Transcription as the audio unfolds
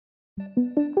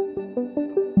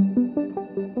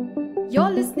You're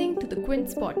listening to the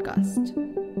Quince podcast.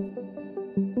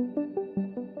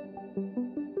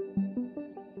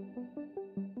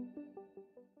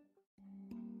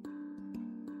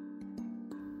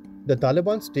 The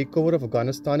Taliban's takeover of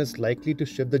Afghanistan is likely to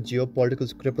shift the geopolitical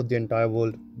script of the entire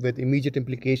world, with immediate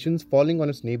implications falling on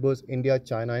its neighbors India,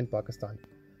 China, and Pakistan.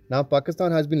 Now,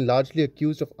 Pakistan has been largely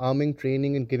accused of arming,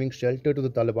 training, and giving shelter to the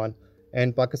Taliban.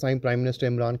 And Pakistan Prime Minister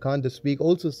Imran Khan this week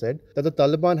also said that the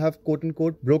Taliban have quote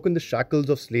unquote broken the shackles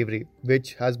of slavery,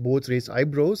 which has both raised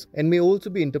eyebrows and may also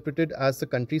be interpreted as the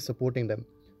country supporting them.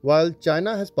 While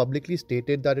China has publicly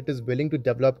stated that it is willing to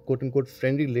develop quote unquote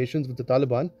friendly relations with the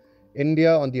Taliban,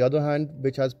 India, on the other hand,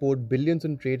 which has poured billions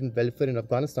in trade and welfare in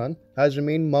Afghanistan, has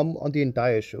remained mum on the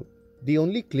entire issue. The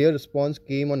only clear response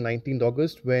came on 19th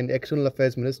August when External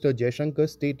Affairs Minister Jaishankar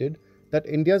stated that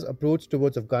India's approach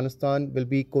towards Afghanistan will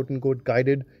be quote unquote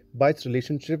guided by its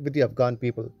relationship with the Afghan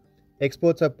people.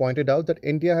 Experts have pointed out that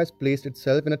India has placed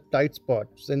itself in a tight spot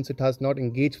since it has not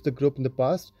engaged with the group in the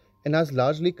past and has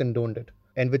largely condoned it.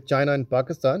 And with China and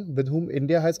Pakistan, with whom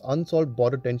India has unsolved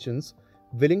border tensions,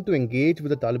 willing to engage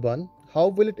with the Taliban, how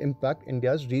will it impact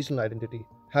India's regional identity?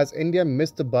 Has India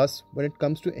missed the bus when it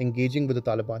comes to engaging with the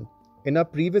Taliban? In our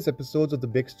previous episodes of The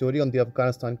Big Story on the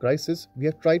Afghanistan crisis, we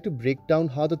have tried to break down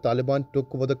how the Taliban took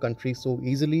over the country so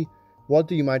easily, what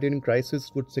the humanitarian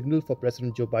crisis would signal for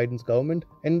President Joe Biden's government,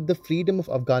 and the freedom of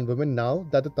Afghan women now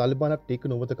that the Taliban have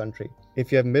taken over the country.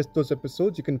 If you have missed those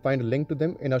episodes, you can find a link to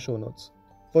them in our show notes.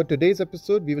 For today's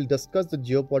episode, we will discuss the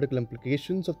geopolitical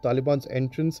implications of Taliban's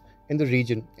entrance in the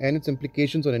region and its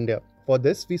implications on India. For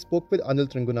this, we spoke with Anil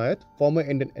Tringunayat, former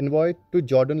Indian envoy to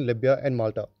Jordan, Libya, and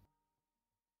Malta.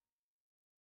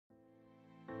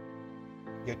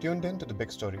 You're tuned in to The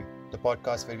Big Story, the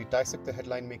podcast where we dissect the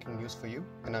headline-making news for you,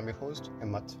 and I'm your host,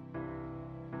 Himmat.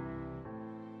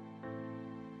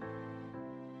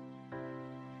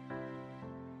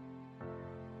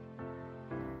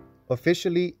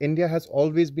 Officially, India has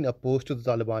always been opposed to the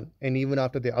Taliban, and even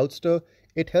after their ouster,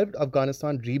 it helped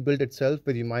Afghanistan rebuild itself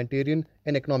with humanitarian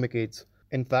and economic aids.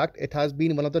 In fact, it has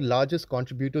been one of the largest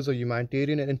contributors of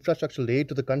humanitarian and infrastructural aid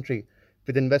to the country,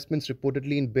 with investments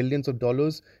reportedly in billions of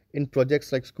dollars in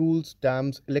projects like schools,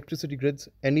 dams, electricity grids,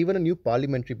 and even a new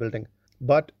parliamentary building.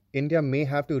 But India may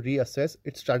have to reassess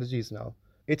its strategies now.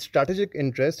 Its strategic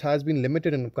interest has been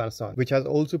limited in Afghanistan, which has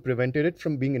also prevented it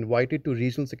from being invited to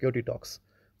regional security talks.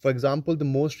 For example, the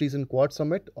most recent Quad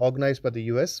summit, organized by the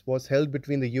US, was held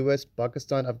between the US,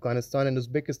 Pakistan, Afghanistan, and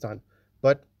Uzbekistan,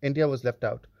 but India was left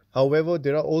out. However,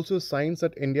 there are also signs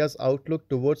that India's outlook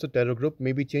towards the terror group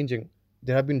may be changing.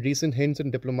 There have been recent hints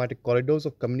in diplomatic corridors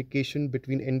of communication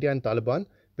between India and Taliban,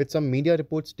 with some media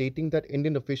reports stating that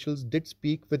Indian officials did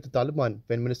speak with the Taliban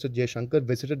when Minister Jaishankar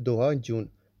visited Doha in June.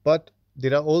 But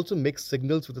there are also mixed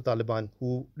signals with the Taliban,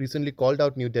 who recently called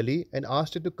out New Delhi and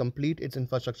asked it to complete its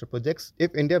infrastructure projects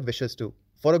if India wishes to.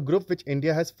 For a group which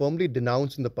India has firmly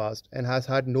denounced in the past and has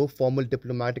had no formal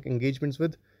diplomatic engagements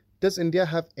with, does India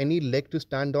have any leg to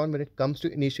stand on when it comes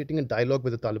to initiating a dialogue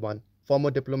with the Taliban?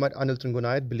 Former diplomat Anil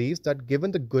Tringunayat believes that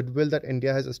given the goodwill that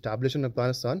India has established in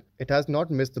Afghanistan, it has not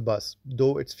missed the bus,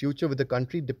 though its future with the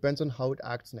country depends on how it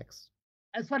acts next.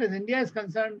 As far as India is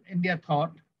concerned, India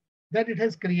thought that it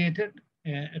has created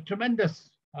a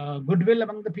tremendous goodwill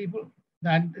among the people.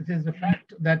 That it is a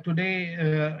fact that today,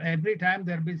 every time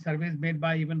there have been surveys made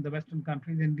by even the Western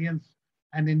countries, Indians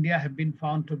and India have been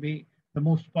found to be the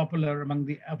most popular among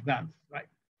the Afghans, right?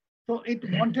 So it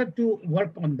wanted to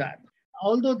work on that.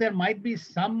 Although there might be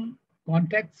some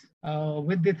contacts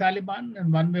with the Taliban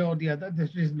in one way or the other,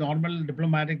 this is normal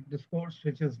diplomatic discourse,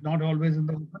 which is not always in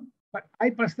the open. But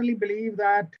I personally believe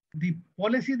that the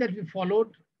policy that we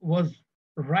followed was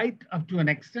right up to an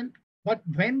extent. But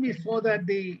when we saw that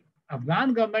the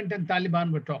Afghan government and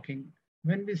Taliban were talking,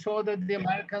 when we saw that the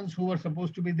Americans, who were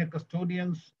supposed to be the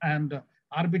custodians and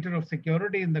arbiter of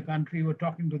security in the country, were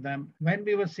talking to them, when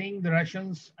we were seeing the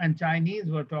Russians and Chinese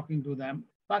were talking to them,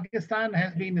 Pakistan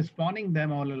has been spawning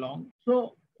them all along.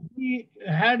 So we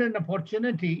had an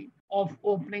opportunity of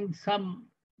opening some,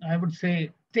 I would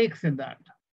say, stakes in that.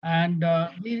 And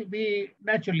we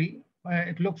naturally,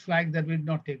 it looks like that we did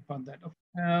not take on that.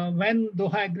 When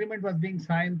Doha Agreement was being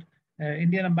signed,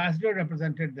 Indian ambassador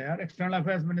represented there. External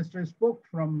Affairs Minister spoke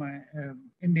from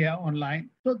India online.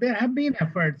 So there have been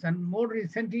efforts, and more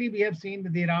recently we have seen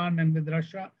with Iran and with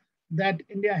Russia that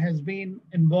India has been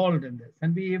involved in this,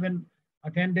 and we even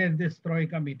attended this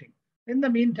Troika meeting. In the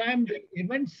meantime, the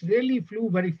events really flew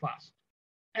very fast.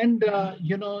 And,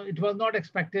 it was not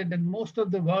expected. And most of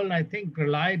the world, I think,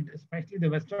 relied, especially the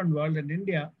Western world and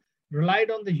India, relied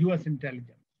on the US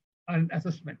intelligence and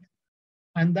assessment.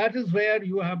 And that is where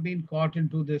you have been caught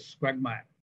into this quagmire.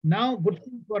 Now, good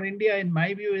thing for India, in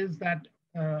my view, is that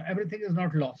everything is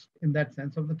not lost in that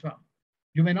sense of the term.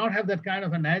 You may not have that kind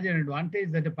of an edge and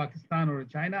advantage that a Pakistan or a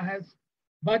China has,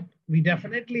 but we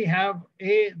definitely have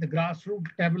the grassroots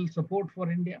level support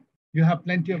for India. You have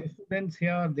plenty of students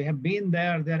here. They have been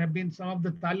there. There have been some of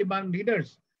the Taliban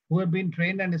leaders who have been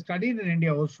trained and studied in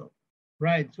India also,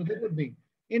 right? So this would be.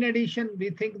 In addition,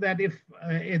 we think that if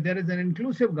there is an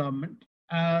inclusive government,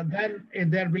 then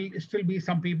there will still be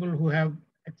some people who have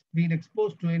been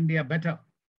exposed to India better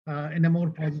in a more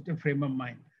positive frame of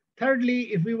mind.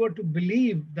 Thirdly, if we were to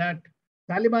believe that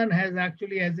Taliban has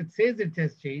actually, as it says, it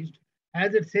has changed,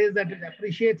 as it says that it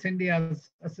appreciates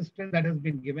India's assistance that has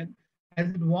been given, as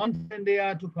it wants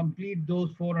India to complete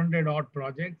those 400 odd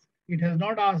projects. It has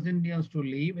not asked Indians to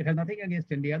leave. It has nothing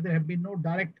against India. There have been no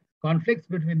direct conflicts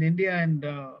between India and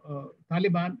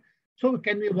Taliban. So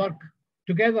can we work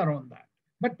together on that?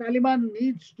 But Taliban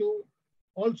needs to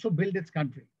also build its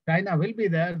country. China will be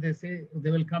there. They say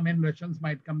they will come in. Russians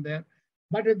might come there.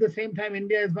 But at the same time,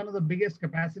 India is one of the biggest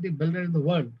capacity builder in the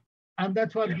world. And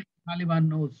that's what Taliban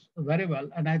knows very well.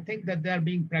 And I think that they are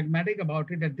being pragmatic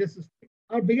about it at this stage.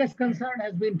 Our biggest concern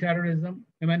has been terrorism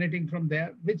emanating from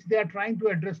there, which they are trying to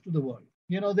address to the world.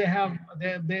 They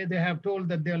have told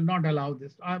that they will not allow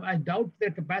this. I doubt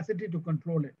their capacity to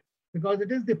control it because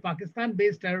it is the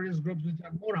Pakistan-based terrorist groups which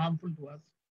are more harmful to us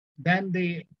than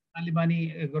the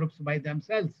Talibani groups by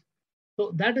themselves.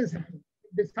 So that is.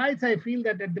 Besides, I feel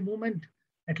that at the moment,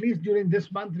 at least during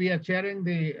this month, we are chairing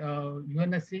the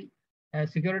UNSC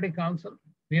Security Council.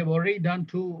 We have already done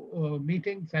two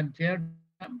meetings and chaired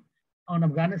them on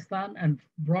Afghanistan and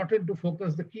brought it to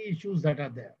focus the key issues that are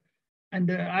there. And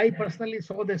I personally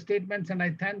saw the statements, and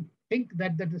I think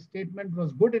that the statement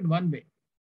was good in one way,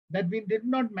 that we did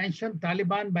not mention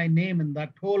Taliban by name in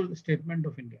that whole statement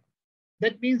of India.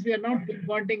 That means we are not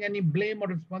pointing any blame or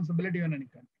responsibility on any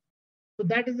country. So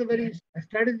that is a very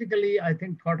strategically, I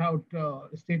think, thought out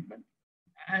statement.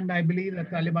 And I believe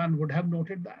that Taliban would have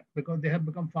noted that because they have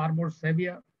become far more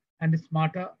savvier and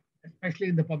smarter, especially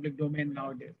in the public domain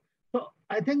nowadays. So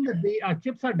I think that our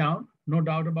chips are down, no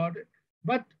doubt about it.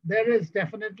 But there is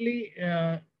definitely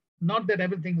not that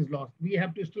everything is lost. We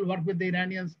have to still work with the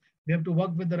Iranians. We have to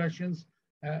work with the Russians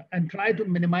and try to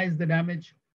minimize the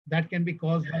damage that can be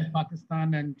caused by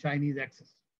Pakistan and Chinese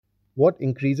access. What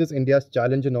increases India's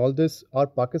challenge in all this are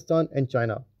Pakistan and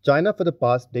China. China, for the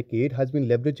past decade, has been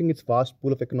leveraging its vast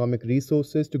pool of economic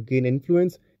resources to gain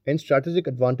influence and strategic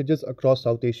advantages across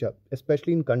South Asia,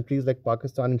 especially in countries like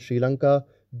Pakistan and Sri Lanka,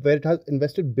 where it has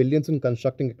invested billions in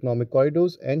constructing economic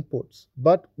corridors and ports.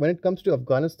 But when it comes to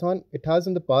Afghanistan, it has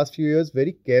in the past few years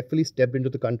very carefully stepped into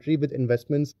the country with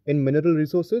investments in mineral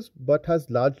resources, but has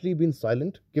largely been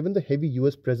silent given the heavy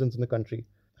US presence in the country.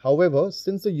 However,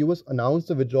 since the US announced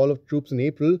the withdrawal of troops in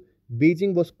April,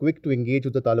 Beijing was quick to engage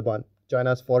with the Taliban.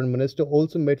 China's foreign minister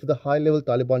also met with a high-level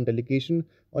Taliban delegation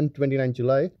on 29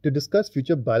 July to discuss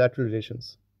future bilateral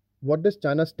relations. What does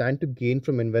China stand to gain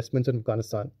from investments in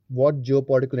Afghanistan? What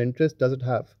geopolitical interest does it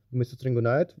have? Mr.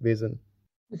 Sringunayat weighs in.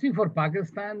 You see, for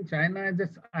Pakistan, China is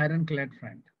its ironclad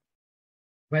friend.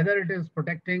 Whether it is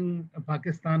protecting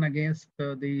Pakistan against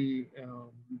the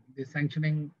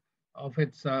sanctioning of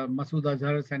its Masood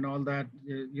Azhars and all that,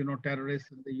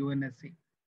 terrorists in the UNSC.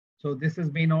 So this has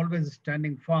been always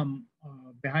standing firm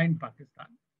behind Pakistan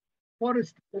for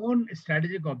its own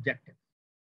strategic objectives.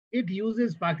 It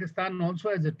uses Pakistan also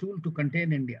as a tool to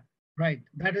contain India, right?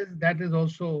 That is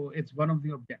also it's one of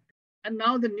the objectives. And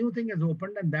now the new thing is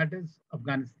opened, and that is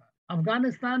Afghanistan.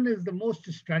 Afghanistan is the most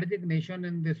strategic nation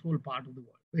in this whole part of the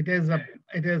world.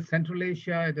 It is Central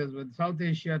Asia, it is with South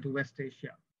Asia to West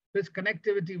Asia. So its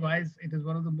connectivity wise, it is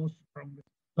one of the most strongest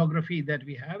geography that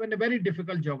we have, and a very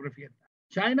difficult geography at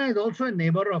that. China is also a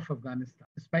neighbor of Afghanistan,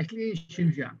 especially in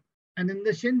Xinjiang. And in the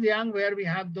Xinjiang, where we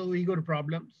have the Uyghur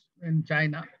problems in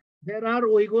China, there are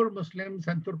Uyghur Muslims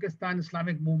and Turkestan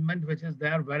Islamic movement, which is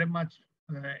there very much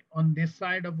on this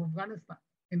side of Afghanistan,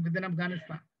 within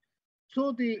Afghanistan.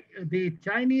 So the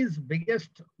Chinese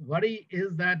biggest worry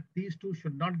is that these two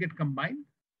should not get combined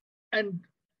and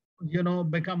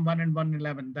become 1 and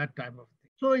 111, that type of thing.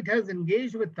 So it has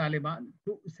engaged with Taliban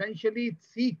to essentially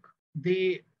seek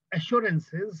the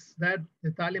assurances that the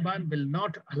Taliban will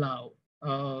not allow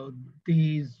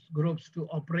these groups to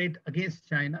operate against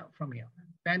China from here.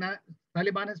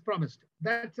 Taliban has promised.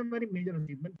 That's a very major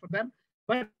achievement for them.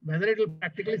 But whether it will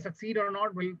practically succeed or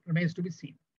not remains to be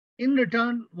seen. In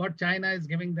return, what China is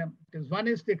giving them is one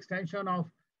is the extension of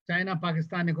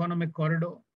China-Pakistan economic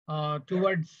corridor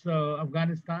towards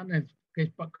Afghanistan as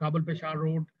Kabul-Peshawar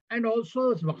road, and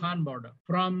also its Wakhan border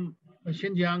from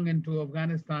Xinjiang into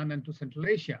Afghanistan and to Central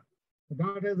Asia.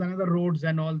 That is another roads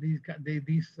and all these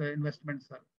investments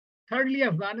are. Thirdly,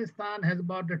 Afghanistan has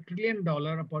about $1 trillion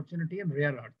opportunity in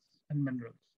rare earths and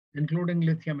minerals, including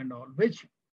lithium and all, which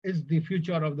is the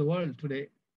future of the world today,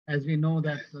 as we know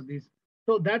that these.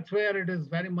 So that's where it is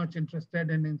very much interested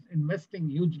in investing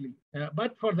hugely.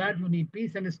 But for that, you need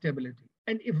peace and stability.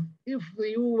 And if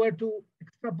you were to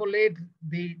extrapolate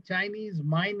the Chinese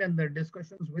mind and their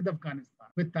discussions with Afghanistan,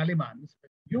 with Taliban,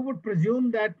 you would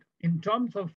presume that in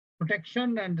terms of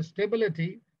protection and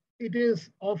stability, it is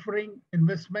offering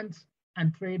investments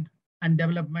and trade and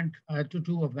development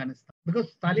to Afghanistan.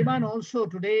 Because Taliban also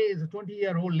today is a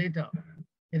 20-year-old later.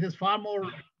 It is far more,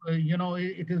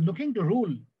 it is looking to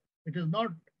rule. It is not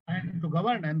to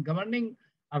govern. And governing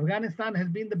Afghanistan has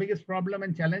been the biggest problem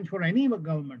and challenge for any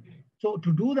government. So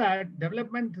to do that,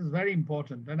 development is very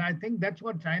important. And I think that's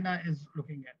what China is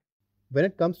looking at. When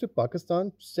it comes to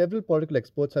Pakistan, several political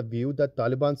experts have viewed that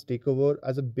Taliban's takeover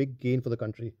as a big gain for the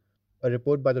country. A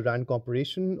report by the RAND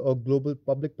Corporation, a global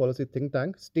public policy think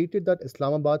tank, stated that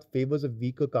Islamabad favors a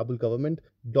weaker Kabul government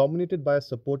dominated by a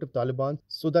supportive Taliban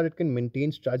so that it can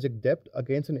maintain strategic depth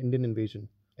against an Indian invasion.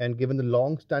 And given the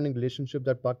long standing relationship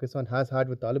that Pakistan has had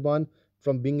with Taliban,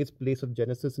 from being its place of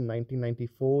genesis in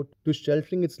 1994 to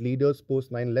sheltering its leaders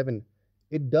post 9/11,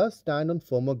 it does stand on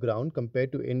firmer ground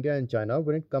compared to India and China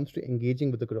when it comes to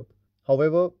engaging with the group.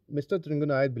 However, Mr.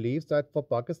 Tringunayar believes that for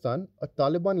Pakistan, a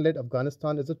Taliban led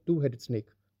Afghanistan is a two headed snake.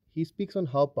 He speaks on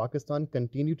how Pakistan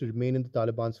continued to remain in the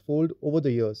Taliban's fold over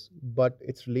the years, but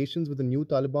its relations with the new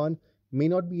Taliban may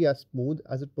not be as smooth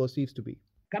as it perceives to be.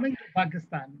 Coming to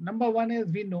Pakistan, number one is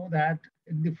we know that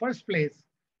in the first place,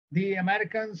 the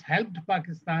Americans helped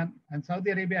Pakistan and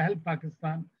Saudi Arabia helped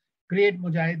Pakistan create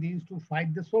mujahideens to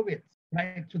fight the Soviets.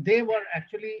 Right? So they were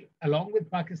actually, along with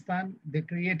Pakistan, they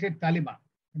created Taliban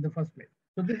in the first place.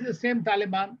 So this is the same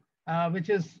Taliban, which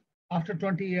is after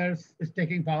 20 years is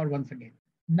taking power once again.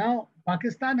 Now,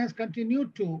 Pakistan has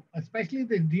continued to, especially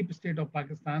the deep state of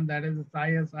Pakistan, that is its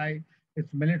ISI,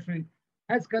 its military,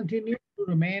 has continued to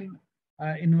remain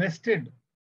invested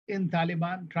in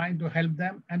Taliban, trying to help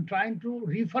them and trying to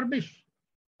refurbish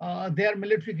their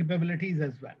military capabilities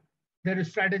as well, their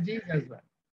strategies as well.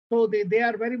 So they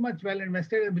are very much well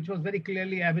invested, which was very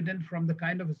clearly evident from the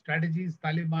kind of strategies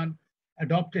Taliban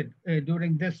adopted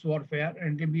during this warfare,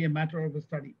 and it can be a matter of a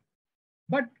study.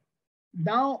 But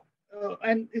now,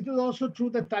 and it is also true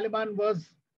that Taliban was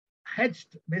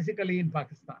hedged basically in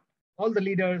Pakistan. All the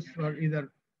leaders were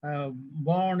either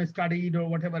born, studied, or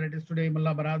whatever it is today,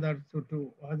 Mullah Baradar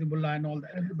to Hazibullah and all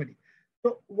that, everybody.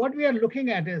 So what we are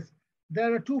looking at is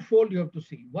there are twofold you have to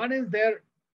see. One is their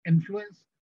influence.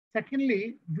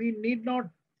 Secondly, we need not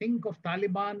think of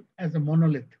Taliban as a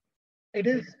monolith. It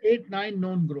is 8, 9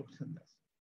 known groups in this.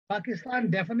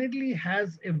 Pakistan definitely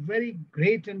has a very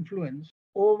great influence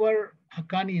over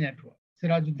Haqqani network,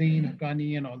 Sirajuddin,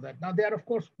 Haqqani, and all that. Now, they are, of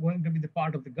course, going to be the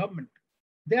part of the government.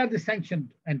 They are the sanctioned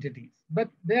entities, but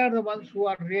they are the ones who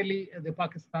are really the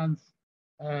Pakistan's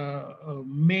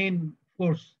main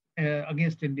force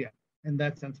against India in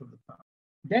that sense of the term.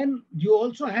 Then you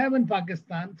also have in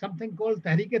Pakistan something called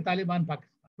Tehreek-e-Taliban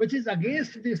Pakistan, which is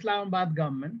against the Islamabad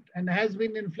government and has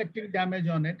been inflicting damage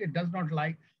on it. It does not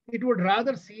like. It would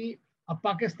rather see a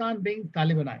Pakistan being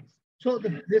Talibanized. So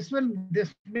this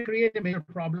may create a major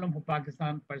problem for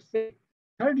Pakistan per se.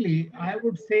 Thirdly, I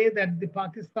would say that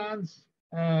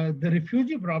the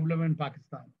refugee problem in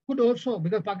Pakistan could also,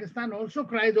 because Pakistan also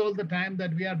cries all the time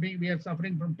that we are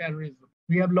suffering from terrorism.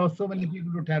 We have lost so many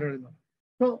people to terrorism.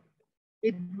 So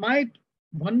it might,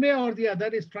 one way or the other,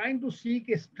 is trying to seek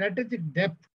a strategic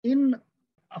depth in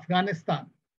Afghanistan.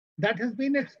 That has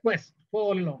been its quest for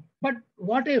all along. But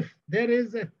what if there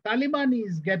is a Taliban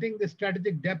is getting the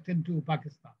strategic depth into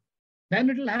Pakistan? Then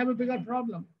it will have a bigger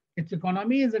problem. Its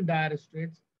economy is in dire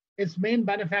straits. Its main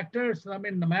benefactors, I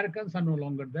mean, Americans are no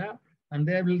longer there, and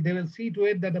they will see to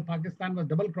it that the Pakistan was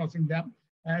double crossing them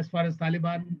as far as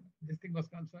Taliban this thing was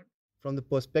concerned. From the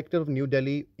perspective of New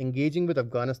Delhi, engaging with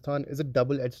Afghanistan is a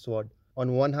double-edged sword.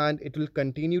 On one hand, it will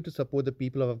continue to support the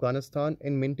people of Afghanistan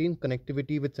and maintain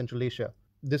connectivity with Central Asia.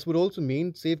 This would also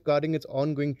mean safeguarding its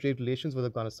ongoing trade relations with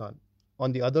Afghanistan.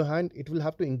 On the other hand, it will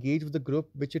have to engage with the group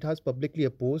which it has publicly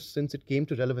opposed since it came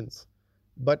to relevance.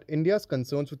 But India's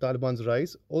concerns with Taliban's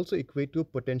rise also equate to a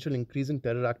potential increase in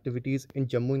terror activities in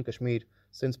Jammu and Kashmir,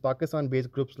 since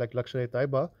Pakistan-based groups like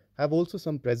Lashkar-e-Taiba have also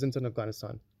some presence in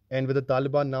Afghanistan. And with the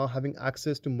Taliban now having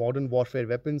access to modern warfare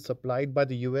weapons supplied by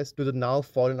the US to the now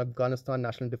fallen Afghanistan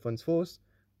National Defense Force,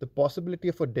 the possibility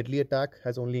of a deadly attack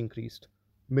has only increased.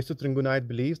 Mr. Tringunayat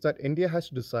believes that India has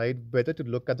to decide whether to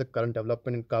look at the current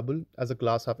development in Kabul as a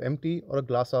glass half empty or a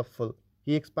glass half full.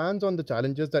 He expands on the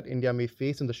challenges that India may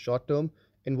face in the short term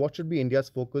and what should be India's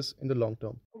focus in the long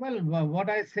term. Well, what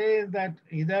I say is that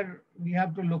either we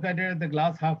have to look at it the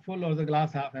glass half full or the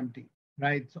glass half empty,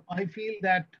 right? So I feel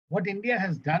that what India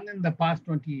has done in the past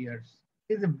 20 years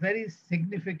is a very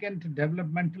significant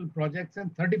developmental projects in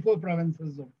 34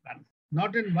 provinces of France,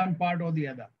 not in one part or the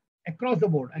other, across the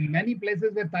board, and many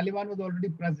places where Taliban was already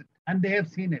present, and they have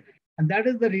seen it. And that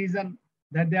is the reason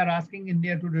that they are asking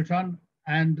India to return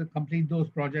and complete those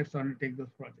projects or undertake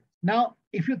those projects. Now,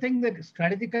 if you think that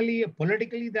strategically,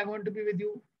 politically, they're going to be with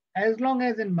you, as long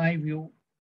as, in my view,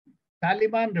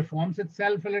 Taliban reforms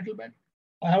itself a little bit,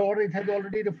 or it has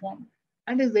already reformed,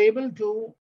 and is able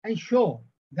to ensure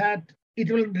that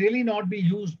it will really not be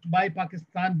used by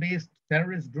Pakistan-based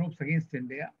terrorist groups against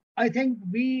India, I think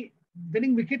we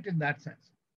winning wicket in that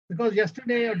sense. Because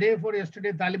yesterday or day before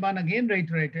yesterday, Taliban again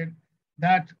reiterated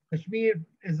that Kashmir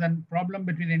is a problem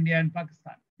between India and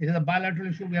Pakistan. It is a bilateral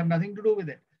issue. We have nothing to do with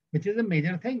it, which is a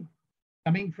major thing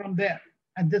coming from there.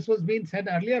 And this was being said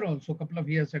earlier also, a couple of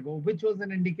years ago, which was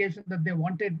an indication that they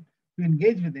wanted to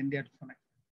engage with India to some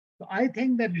extent. So I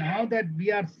think that now that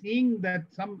we are seeing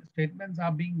that some statements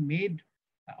are being made,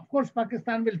 of course,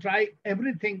 Pakistan will try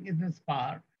everything in its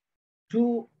power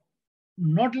to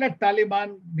not let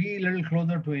Taliban be a little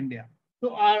closer to India.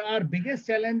 So our biggest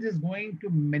challenge is going to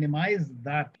minimize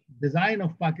that design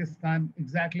of Pakistan,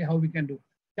 exactly how we can do.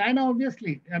 China,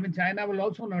 obviously, I mean, China will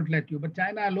also not let you, but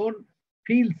China alone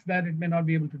feels that it may not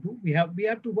be able to do. We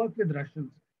have to work with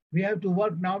Russians. We have to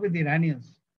work now with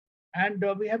Iranians. And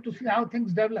we have to see how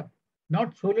things develop,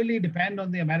 not solely depend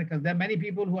on the Americans. There are many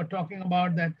people who are talking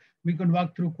about that we can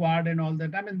work through Quad and all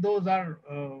that. I mean, those are,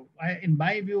 in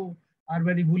my view, are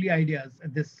very woolly ideas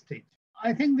at this stage.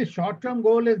 I think the short-term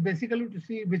goal is basically to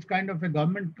see which kind of a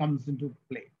government comes into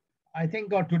play. I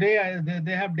think today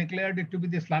they have declared it to be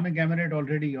the Islamic Emirate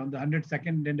already on the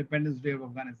 102nd Independence Day of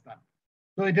Afghanistan.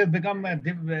 So it has become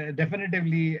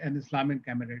definitively an Islamic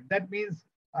Emirate. That means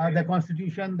the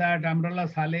constitution that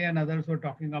Amrullah Saleh and others were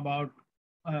talking about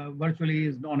virtually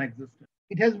is non-existent.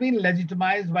 It has been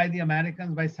legitimized by the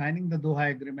Americans by signing the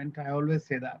Doha Agreement. I always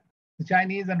say that. The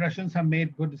Chinese and Russians have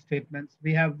made good statements.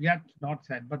 We have yet not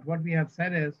said, but what we have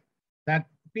said is that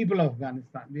people of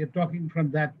Afghanistan, we are talking from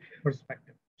that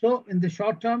perspective. So in the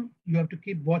short term, you have to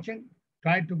keep watching,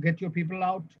 try to get your people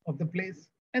out of the place,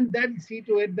 and then see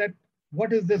to it that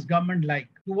what is this government like?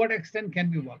 To what extent can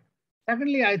we work?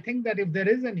 Secondly, I think that if there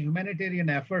is an humanitarian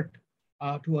effort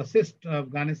to assist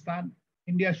Afghanistan,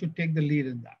 India should take the lead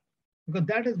in that, because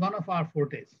that is one of our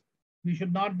fortes. We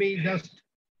should not be just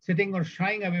sitting or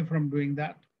shying away from doing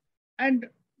that, and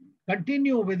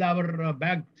continue with our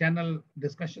back channel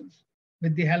discussions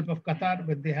with the help of Qatar,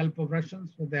 with the help of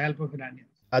Russians, with the help of Iranians.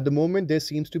 At the moment, there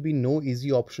seems to be no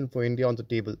easy option for India on the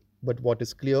table. But what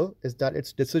is clear is that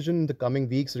its decision in the coming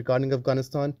weeks regarding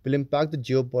Afghanistan will impact the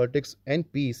geopolitics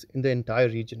and peace in the entire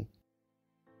region.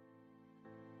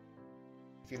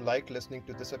 If you like listening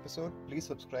to this episode, please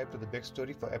subscribe to The Big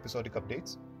Story for episodic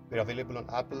updates. We're available on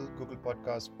Apple, Google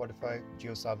Podcasts, Spotify,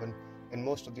 JioSaavn, and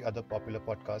most of the other popular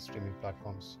podcast streaming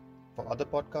platforms. For other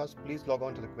podcasts, please log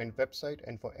on to the Quint website,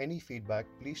 and for any feedback,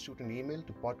 please shoot an email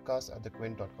to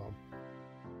podcast@thequint.com.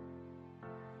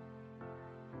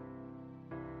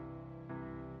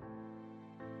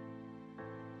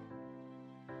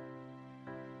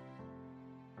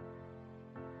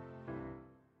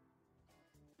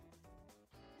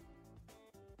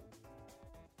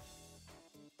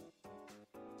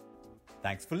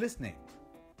 Thanks for listening.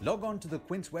 Log on to the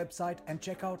Quint's website and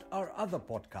check out our other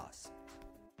podcasts.